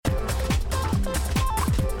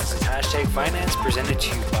Hashtag Finance presented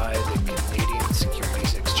to you by the Canadian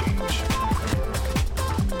Securities Exchange.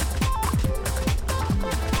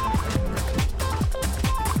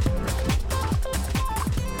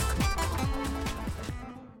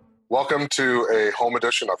 Welcome to a home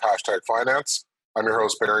edition of Hashtag Finance. I'm your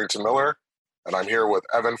host, Barrington Miller, and I'm here with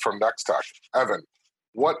Evan from Nextech. Evan,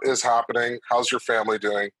 what is happening? How's your family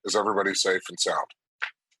doing? Is everybody safe and sound?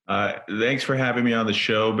 Thanks for having me on the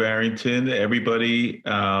show, Barrington. Everybody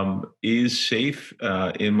is safe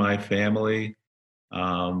in my family.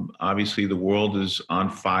 Obviously, the world is on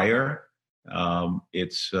fire.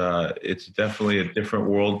 It's definitely a different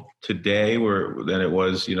world today than it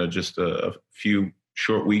was, just a few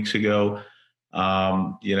short weeks ago.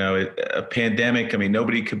 A pandemic. I mean,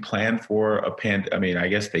 nobody could plan for a I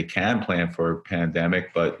guess they can plan for a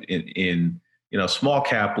pandemic, but in small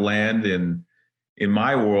cap land in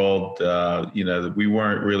my world, we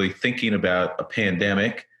weren't really thinking about a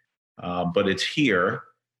pandemic, but it's here.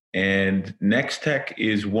 And Nextech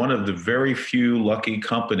is one of the very few lucky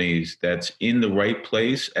companies that's in the right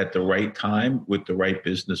place at the right time with the right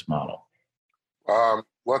business model.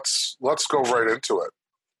 Let's go right into it.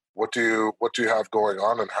 What do you have going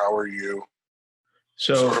on, and how are you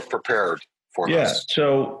sort of prepared for this? Yeah.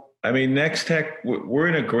 So, Nextech, we're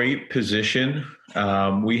in a great position.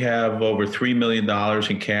 We have over $3 million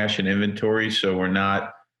in cash and inventory, so we're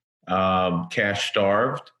not cash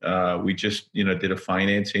starved. We just, did a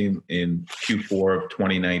financing in Q4 of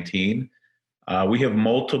 2019. We have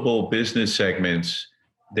multiple business segments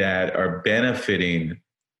that are benefiting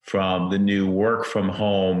from the new work from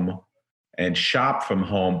home and shop from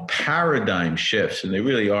home paradigm shifts. And they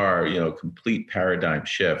really are, complete paradigm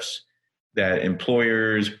shifts that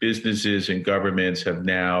employers, businesses, and governments have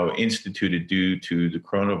now instituted due to the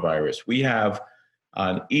coronavirus. We have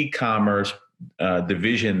an e-commerce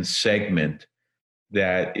division segment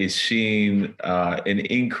that is seeing an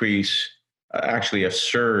increase, actually a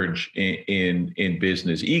surge in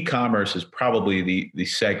business. E-commerce is probably the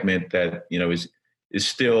segment that is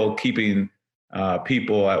still keeping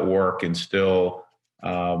people at work and still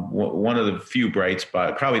one of the few bright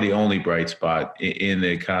spots, probably the only bright spot in the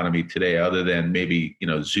economy today, other than maybe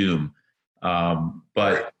Zoom.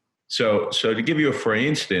 But so to give you for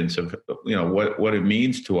instance of what it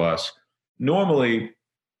means to us. Normally,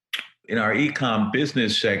 in our e-com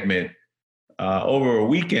business segment, over a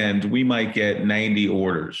weekend, we might get 90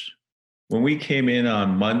 orders. When we came in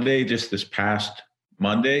on Monday, just this past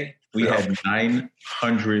Monday, we had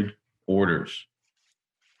 900 orders.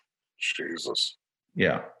 Jesus.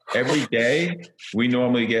 Yeah. Every day, we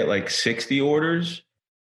normally get like 60 orders.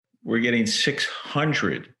 We're getting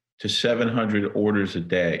 600 to 700 orders a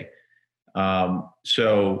day.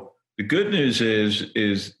 So the good news is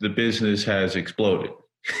the business has exploded.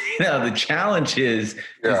 The challenge is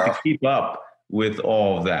to keep up with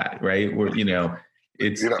all of that, right?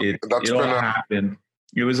 It all happened.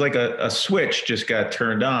 It was like a switch just got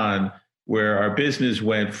turned on where our business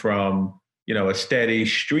went from, a steady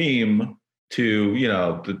stream to,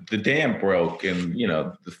 the dam broke and,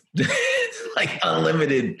 it's like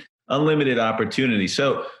unlimited opportunity.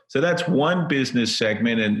 So that's one business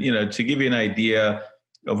segment. And, to give you an idea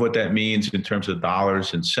of what that means in terms of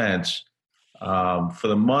dollars and cents, for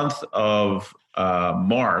the month of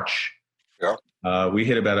March, we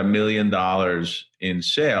hit about $1 million in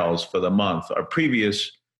sales for the month. Our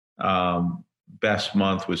previous best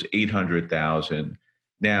month was 800,000.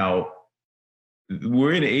 Now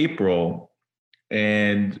we're in April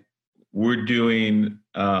and we're doing,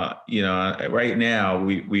 right now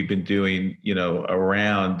we've been doing,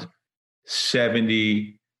 around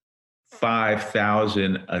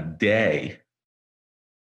 75,000 a day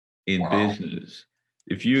in business.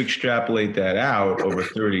 If you extrapolate that out over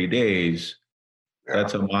 30 days,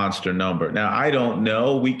 that's a monster number. Now, I don't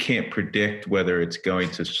know. We can't predict whether it's going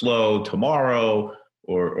to slow tomorrow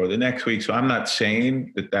or the next week. So I'm not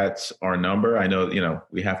saying that that's our number. I know,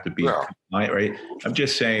 we have to be compliant, right? I'm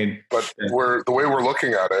just saying. But the way we're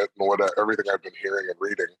looking at it and everything I've been hearing and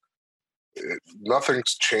reading,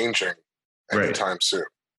 nothing's changing anytime soon.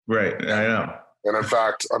 Right. I know. And in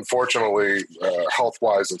fact, unfortunately,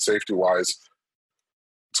 health-wise and safety-wise,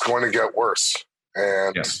 it's going to get worse.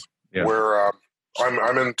 And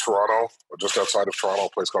I'm in Toronto, just outside of Toronto, a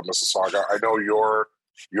place called Mississauga. I know you're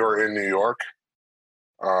in New York.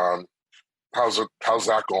 How's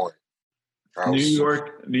that going?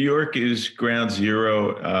 New York is ground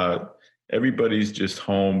zero. Everybody's just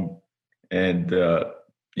home, and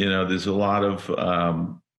there's a lot of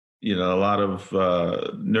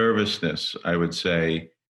nervousness, I would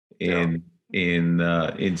say, in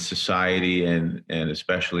society and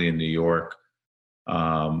especially in New York.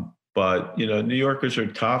 but, New Yorkers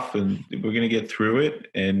are tough, and we're going to get through it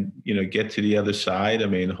and, get to the other side. I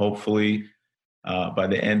mean, hopefully by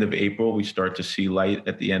the end of April, we start to see light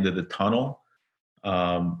at the end of the tunnel.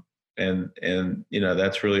 And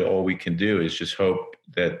that's really all we can do, is just hope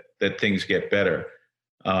that things get better.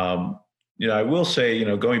 I will say,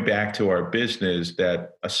 going back to our business,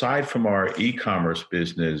 that aside from our e-commerce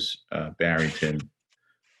business, Barrington,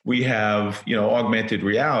 we have, augmented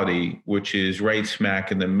reality, which is right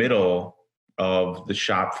smack in the middle of the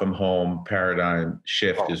shop from home paradigm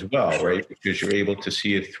shift as well, right? Because you're able to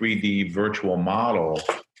see a 3D virtual model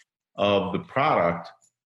of the product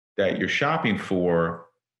that you're shopping for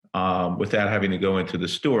without having to go into the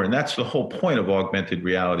store. And that's the whole point of augmented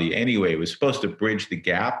reality anyway. It was supposed to bridge the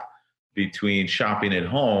gap between shopping at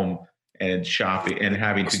home and shopping and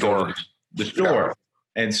having to go to the store. Yeah.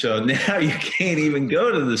 And so now you can't even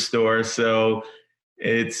go to the store. So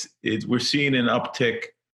we're seeing an uptick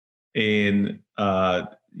in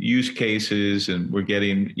use cases, and we're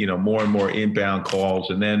getting, more and more inbound calls.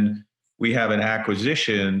 And then we have an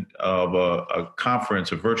acquisition of a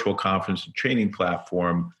virtual conference and training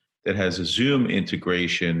platform that has a Zoom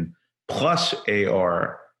integration plus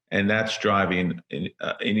AR, and that's driving an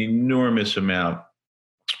enormous amount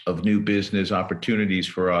of new business opportunities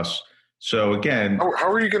for us. So again,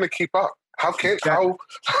 how are you going to keep up? How are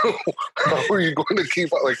you going to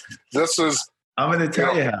keep up? Like, this is, I'm going to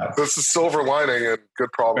tell you how. This is silver lining and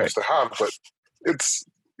good problems to have, but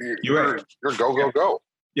you're go.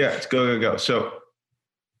 Yeah, it's go. So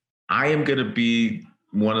I am going to be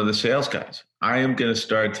one of the sales guys. I am going to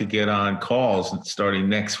start to get on calls starting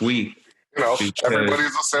next week.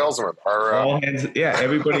 Everybody's a salesman. All hands,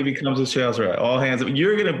 everybody becomes a sales rep. All hands.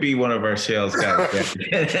 You're going to be one of our sales guys.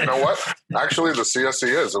 You know what? Actually, the CSC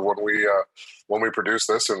is. And when we produce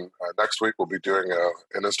this, and next week we'll be doing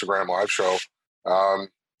an Instagram live show.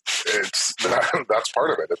 That's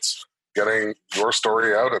part of it. It's getting your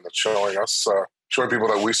story out, and it's showing people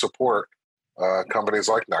that we support companies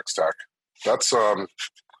like Nextech. That's our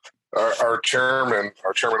chairman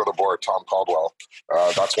of the board, Tom Caldwell.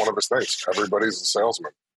 That's one of his things. Everybody's a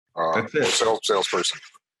salesman, that's it. Salesperson,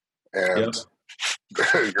 and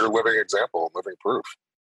you're a living example, living proof.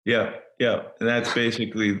 Yeah, and that's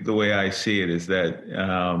basically the way I see it. Is that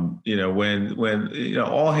when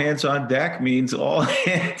all hands on deck means all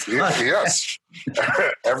hands. Yes,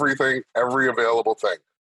 everything, every available thing.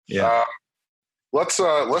 Yeah. Let's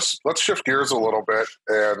shift gears a little bit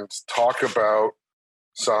and talk about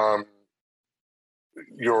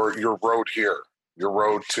your road here, your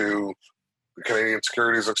road to the Canadian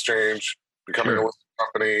Securities Exchange, becoming a listed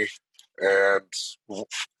company, and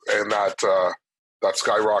that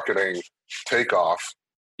skyrocketing takeoff.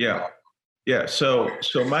 Yeah. So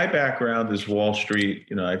my background is Wall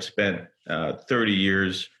Street. I've spent 30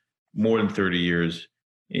 years, more than 30 years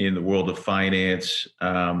in the world of finance,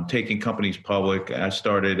 taking companies public. I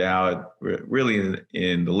started out really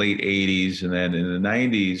in the late 80s, and then in the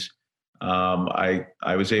 90s,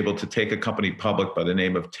 I was able to take a company public by the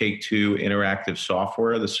name of Take-Two Interactive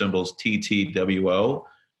Software. The symbol's TTWO.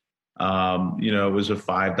 It was a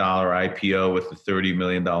 $5 IPO with a $30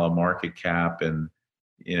 million market cap, and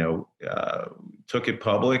took it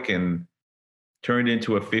public and turned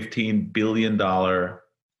into a $15 billion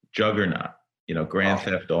juggernaut. Grand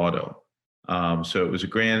Theft Auto. So it was a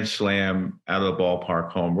grand slam, out of the ballpark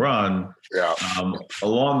home run. Yeah.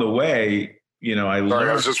 Along the way, I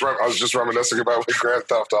learned. I was just reminiscing about my Grand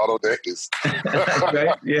Theft Auto days.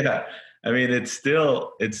 Right? Yeah. I mean, it's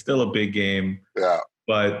still a big game. Yeah.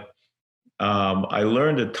 But I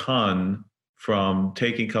learned a ton from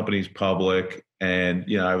taking companies public, and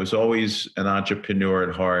I was always an entrepreneur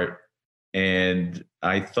at heart, and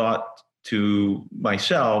I thought to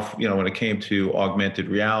myself, when it came to augmented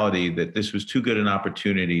reality, that this was too good an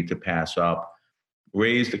opportunity to pass up.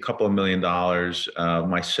 Raised a couple of $1 million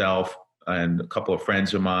myself and a couple of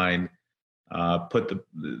friends of mine, put the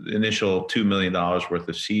initial $2 million worth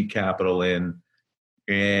of seed capital in.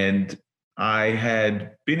 And I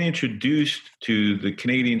had been introduced to the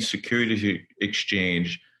Canadian Securities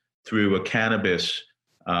Exchange through a cannabis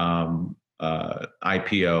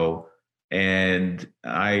IPO. And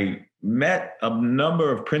I met a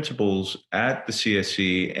number of principals at the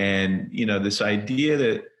CSC, and this idea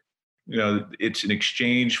that it's an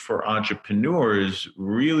exchange for entrepreneurs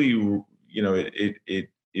really it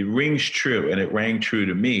rings true, and it rang true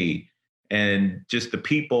to me. And just the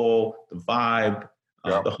people, the vibe,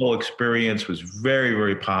 the whole experience was very,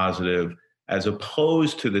 very positive, as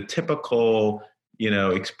opposed to the typical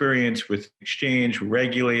experience with exchange.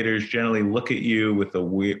 Regulators generally look at you with a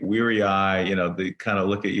weary eye. They kind of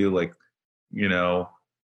look at you like,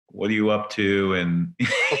 what are you up to? And,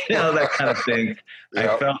 that kind of thing.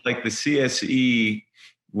 I felt like the CSE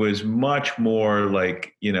was much more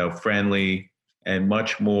like, friendly and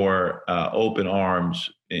much more open arms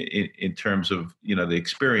in terms of, the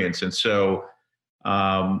experience. And so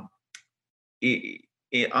on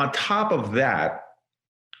top of that,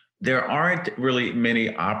 there aren't really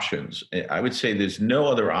many options. I would say there's no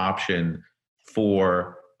other option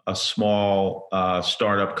for a small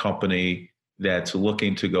startup company that's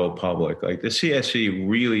looking to go public. Like the CSE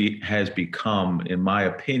really has become, in my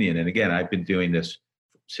opinion, and again, I've been doing this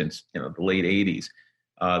since the late 80s,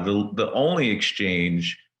 the only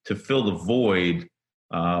exchange to fill the void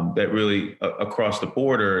that really across the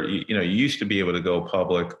border, you used to be able to go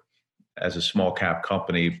public as a small cap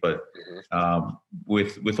company, but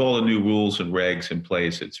with all the new rules and regs in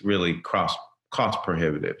place, it's really cost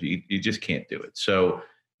prohibitive. You just can't do it. So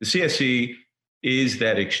the CSE is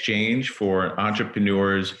that exchange for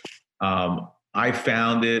entrepreneurs. I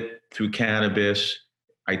found it through cannabis.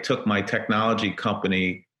 I took my technology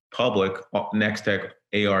company public, Nextech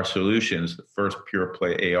AR Solutions, the first pure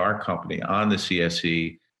play AR company on the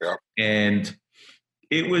CSE. Yeah. And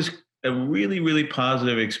it was a really, really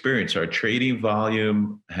positive experience. Our trading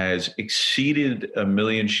volume has exceeded 1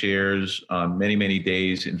 million shares on many, many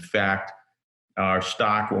days. In fact, our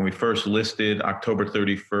stock, when we first listed October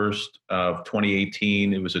 31st of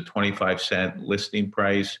 2018, it was a 25-cent listing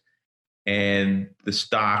price. And the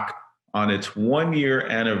stock on its 1-year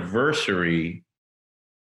anniversary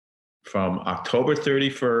from October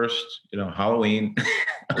 31st, Halloween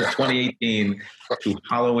of 2018 to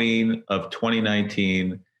Halloween of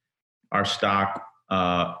 2019, our stock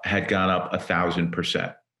had gone up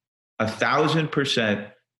 1,000%.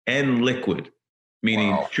 1,000% and liquid,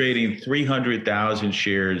 meaning trading 300,000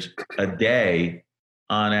 shares a day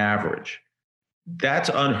on average. That's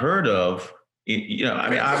unheard of.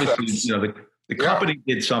 Obviously, the company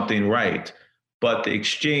did something right, but the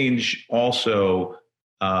exchange also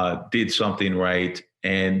did something right.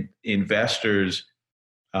 And investors,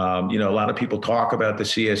 a lot of people talk about the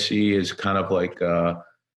CSE as kind of like, an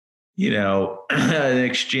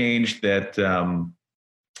exchange that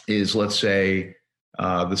is, let's say,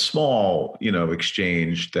 the small,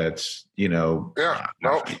 exchange that's, we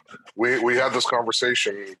had this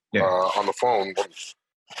conversation on the phone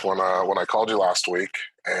when I called you last week,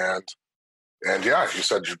 and you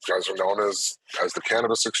said you guys are known as the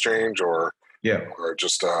cannabis exchange or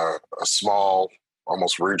just a small,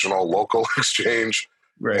 almost regional, local exchange.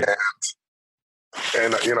 Right.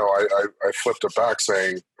 And I flipped it back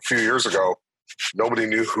saying a few years ago, nobody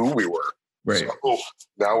knew who we were. Right. So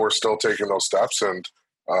now we're still taking those steps, and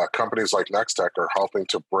companies like Nextech are helping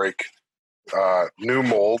to break new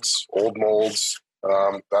molds, old molds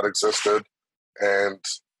that existed, and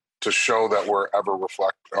to show that we're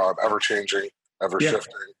ever changing, ever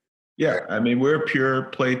shifting. Yeah, I mean, we're a pure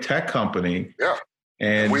play tech company. Yeah,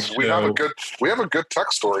 and we have a good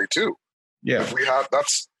tech story too. Yeah,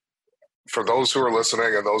 that's for those who are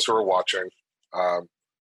listening and those who are watching.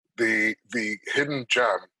 The hidden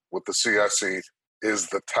gem with the CSE is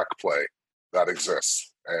the tech play that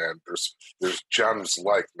exists, and there's gems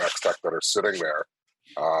like Nextech that are sitting there,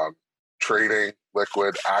 trading,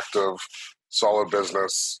 liquid, active, solid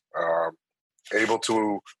business, able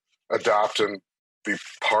to adapt and be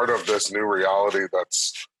part of this new reality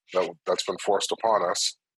that's been forced upon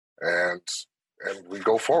us, and we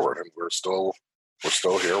go forward, and we're still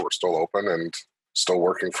here, we're still open, and still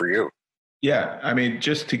working for you. Yeah, I mean,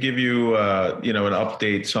 just to give you an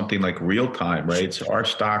update, something like real time, right? So our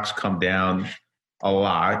stocks come down a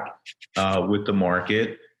lot with the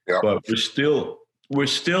market, but we're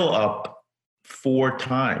still up 4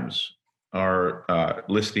 times our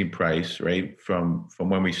listing price, right, from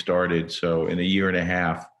when we started. So in a year and a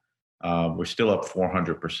half, we're still up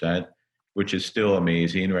 400%, which is still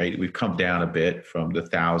amazing, right? We've come down a bit from the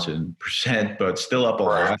 1,000%, but still up a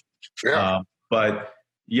lot. Yeah. But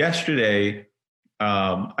yesterday,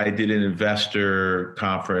 I did an investor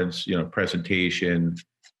conference, presentation,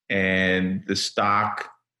 and the stock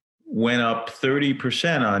went up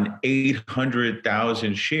 30% on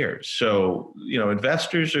 800,000 shares. So,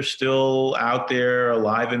 investors are still out there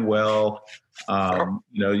alive and well.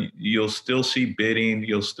 You'll still see bidding,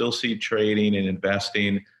 you'll still see trading and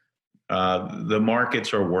investing. The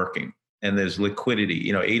markets are working, and there's liquidity.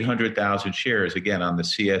 800,000 shares, again, on the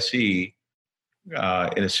CSE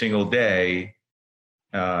in a single day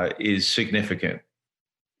is significant.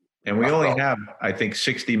 And we only have, I think,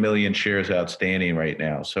 60 million shares outstanding right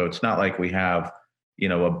now. So it's not like we have,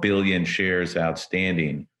 1 billion shares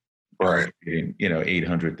outstanding. Right.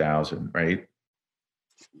 800,000, right?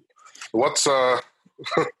 What's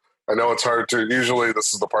I know it's hard to. Usually,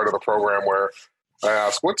 this is the part of the program where I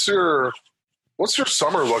ask, "What's your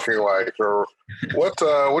summer looking like?" Or what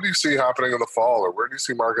do you see happening in the fall? Or where do you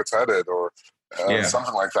see markets headed? Or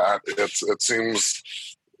something like that. It seems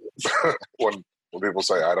when people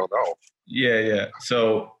say, "I don't know." Yeah.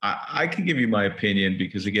 So I can give you my opinion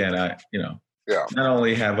because again, not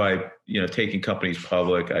only have I, taken companies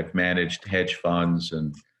public, I've managed hedge funds,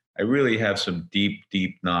 and I really have some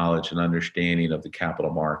deep knowledge and understanding of the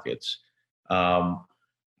capital markets.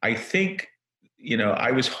 I think,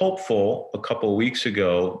 I was hopeful a couple of weeks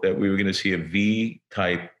ago that we were going to see a V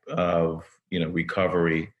type of,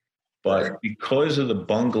 recovery. But because of the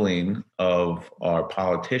bungling of our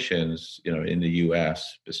politicians, in the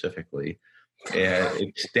U.S. specifically,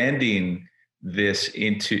 extending this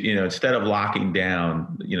into, instead of locking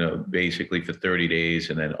down, basically for 30 days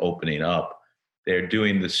and then opening up, they're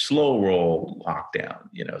doing the slow roll lockdown,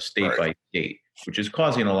 state by state, which is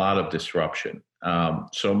causing a lot of disruption.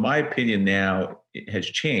 So my opinion now has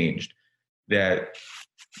changed that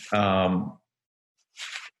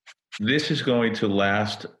this is going to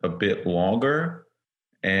last a bit longer,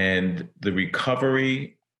 and the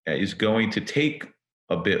recovery is going to take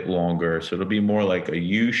a bit longer. So it'll be more like a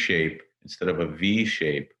U shape instead of a V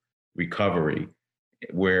shape recovery,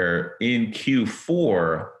 where in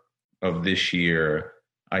Q4 of this year,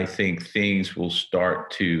 I think things will start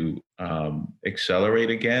to accelerate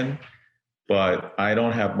again. But I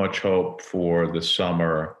don't have much hope for the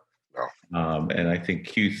summer. And I think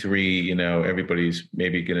Q3, everybody's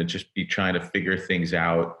maybe going to just be trying to figure things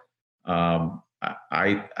out.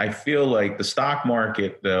 I feel like the stock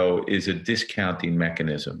market, though, is a discounting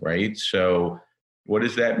mechanism, right? So what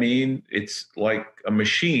does that mean? It's like a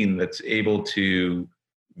machine that's able to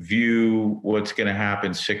view what's going to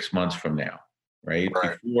happen 6 months from now, right?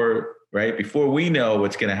 Before we know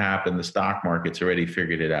what's going to happen, the stock market's already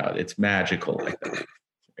figured it out. It's magical like that.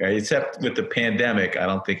 Right? Except with the pandemic, I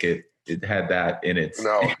don't think it had that in its.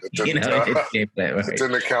 No, it didn't. It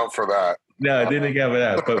didn't account for that. No, it didn't account for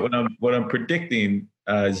that. But what I'm predicting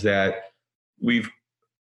is that we've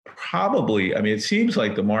probably. I mean, it seems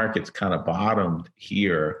like the market's kind of bottomed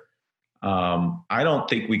here. I don't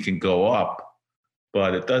think we can go up,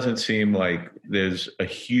 but it doesn't seem like there's a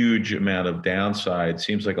huge amount of downside. It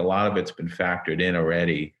seems like a lot of it's been factored in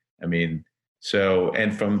already. I mean,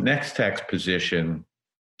 and from Nextech's position,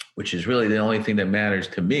 which is really the only thing that matters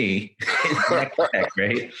to me, is Nextech,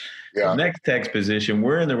 right? Yeah. Nextech's position,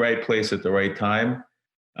 we're in the right place at the right time.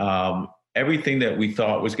 Everything that we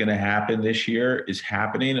thought was going to happen this year is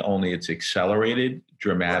happening, only it's accelerated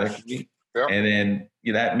dramatically. Yeah. And then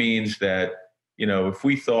that means that, if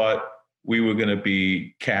we thought we were going to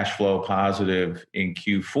be cash flow positive in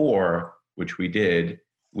Q4, which we did,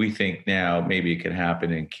 we think now maybe it can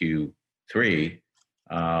happen in Q3.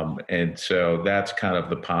 And so that's kind of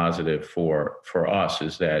the positive for us,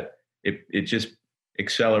 is that it just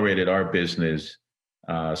accelerated our business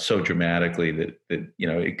so dramatically that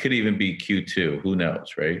it could even be Q2. Who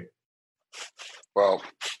knows, right? Well,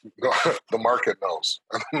 the market knows.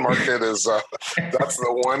 The market is that's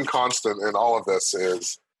the one constant in all of this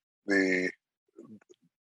is the.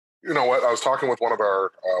 You know what? I was talking with one of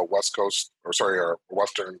our our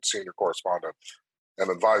Western senior correspondent and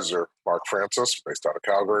advisor, Mark Francis, based out of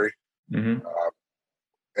Calgary. Mm-hmm.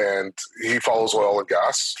 And he follows oil and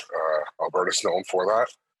gas. Alberta's known for that.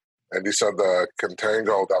 And he said the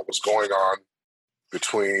contango that was going on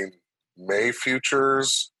between May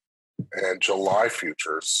futures and July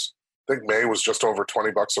futures, I think May was just over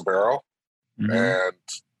 $20 a barrel, and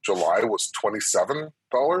July was $27.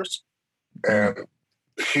 And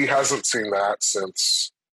he hasn't seen that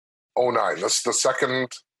since 2009. This is the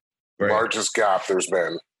second largest gap there's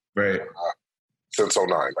been since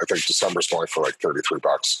 2009. I think December's going for like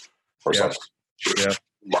 $33 or something. Yeah.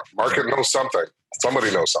 Market knows something.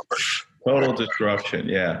 Somebody knows something. Total disruption.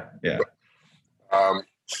 Yeah.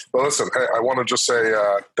 But listen, hey, I want to just say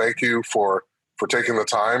thank you for taking the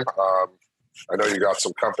time. I know you got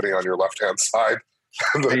some company on your left-hand side.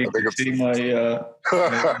 You can see my...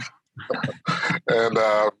 and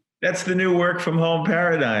that's the new work from home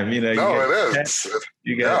paradigm. It is. Pets,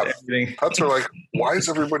 you got everything. Pets are like, why is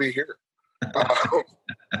everybody here?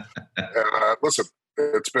 Listen,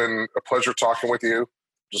 it's been a pleasure talking with you.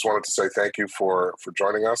 Just wanted to say thank you for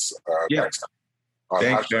joining us next time on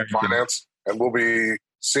Hashtag Finance. And we'll be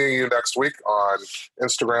seeing you next week on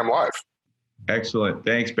Instagram Live. Excellent.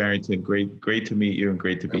 Thanks, Barrington. Great to meet you and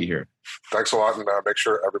great to be here. Thanks a lot, and make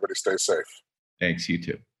sure everybody stays safe. Thanks, you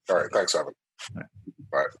too. All right. Thanks, Evan. All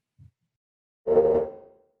right.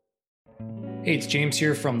 Bye. Hey, it's James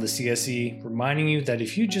here from the CSE, reminding you that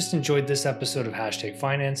if you just enjoyed this episode of Hashtag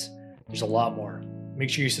Finance, there's a lot more.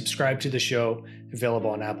 Make sure you subscribe to the show,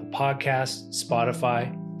 available on Apple Podcasts,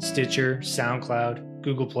 Spotify, Stitcher, SoundCloud,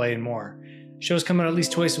 Google Play, and more. Shows come out at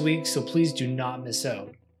least twice a week, so please do not miss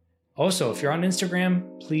out. Also, if you're on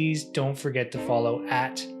Instagram, please don't forget to follow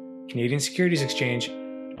at Canadian Securities Exchange.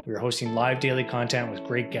 We are hosting live daily content with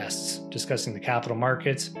great guests, discussing the capital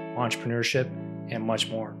markets, entrepreneurship, and much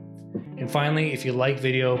more. And finally, if you like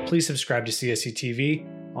video, please subscribe to CSE TV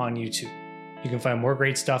on YouTube. You can find more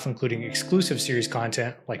great stuff, including exclusive series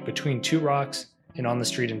content like Between Two Rocks and On the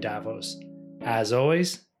Street in Davos. As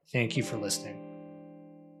always, thank you for listening.